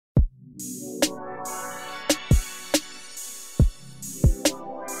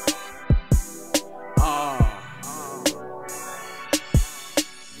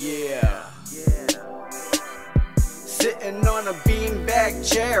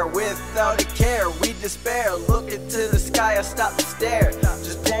air without a care. We despair, look into the sky, I stop to stare.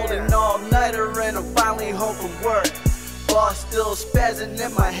 Just pulled an all-nighter and I'm finally home from work. Boss still spazzing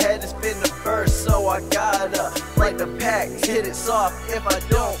in my head, it's been a burst. So I gotta light the pack, hit it soft. If I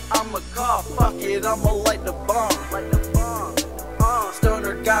don't, I'ma cough. Fuck it, I'ma light the bomb.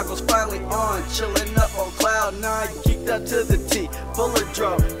 Stoner goggles finally on, chilling up on cloud 9, geeked up to the T, full of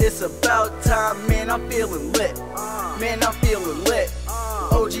drum. It's about time, man, I'm feeling lit. Man, I'm feeling lit.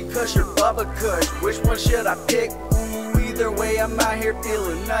 OG Kush or Bubba Kush, which one should I pick? Ooh, either way, I'm out here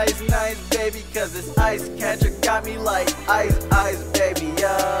feeling nice, nice, baby. Cause this ice catcher got me like ice, ice, baby,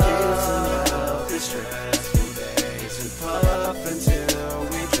 yeah. This stressful days and puff until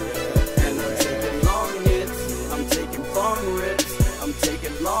we drip. And I'm taking long hits, I'm taking long rips. I'm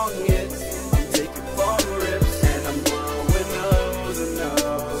taking long hits, I'm taking long rips. And I'm blowing nose and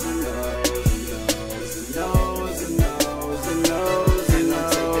nose and nose and nose and nose and nose and nose. And I'm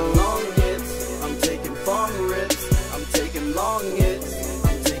taking long hits, I'm taking long rips. I'm taking long hits,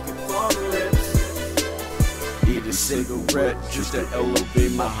 I'm taking long rips. Need a cigarette just to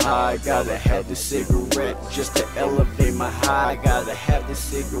elevate my high. Gotta have the cigarette just to elevate my high. Gotta have the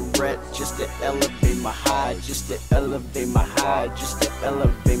cigarette just to elevate my high. Just to elevate my high. Just to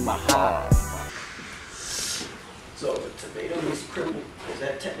elevate my high. So if a tomato is crippled, does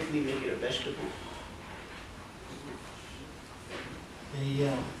that technically make it a vegetable? Hey,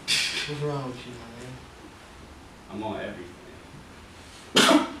 what's wrong with you, man? I'm on everything.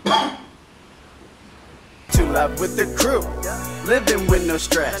 To live with the crew, living with no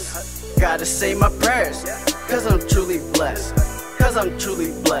stress. Gotta say my prayers, cause I'm truly blessed. Cause I'm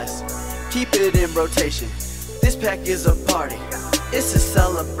truly blessed. Keep it in rotation. This pack is a party, it's a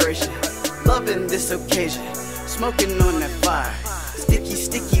celebration. Loving this occasion, smoking on that fire. Sticky,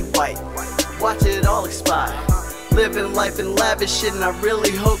 sticky white, watch it all expire. Living life in lavish shit, and I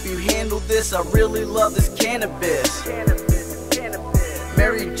really hope you handle this. I really love this cannabis.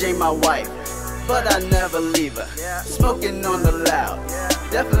 Mary J, my wife, but I never leave her. Smoking on the loud,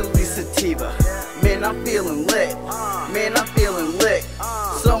 definitely sativa. Man, I'm feeling lit. Man, I'm feeling lit.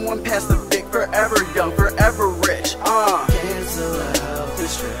 Someone pass the Vic, forever young, forever rich. Cancel out the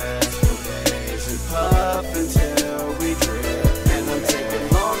stressful days and puff until we drip. And I'm taking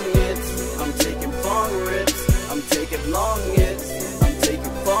long hits, I'm taking long rips. I'm taking long hits, I'm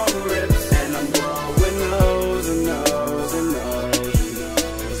taking long rips. And I'm blowing nose and nose and nose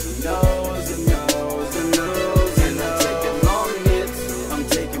and nose and nose and nose and nose. And I'm taking long hits, I'm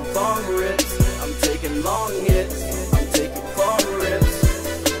taking long rips. I'm taking long hits, I'm taking long rips.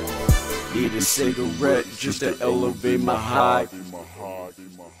 Need a cigarette just to elevate my high.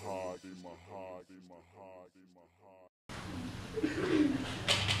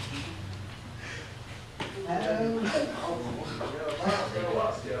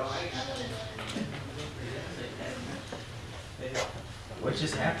 What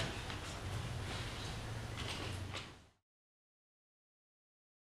just happened?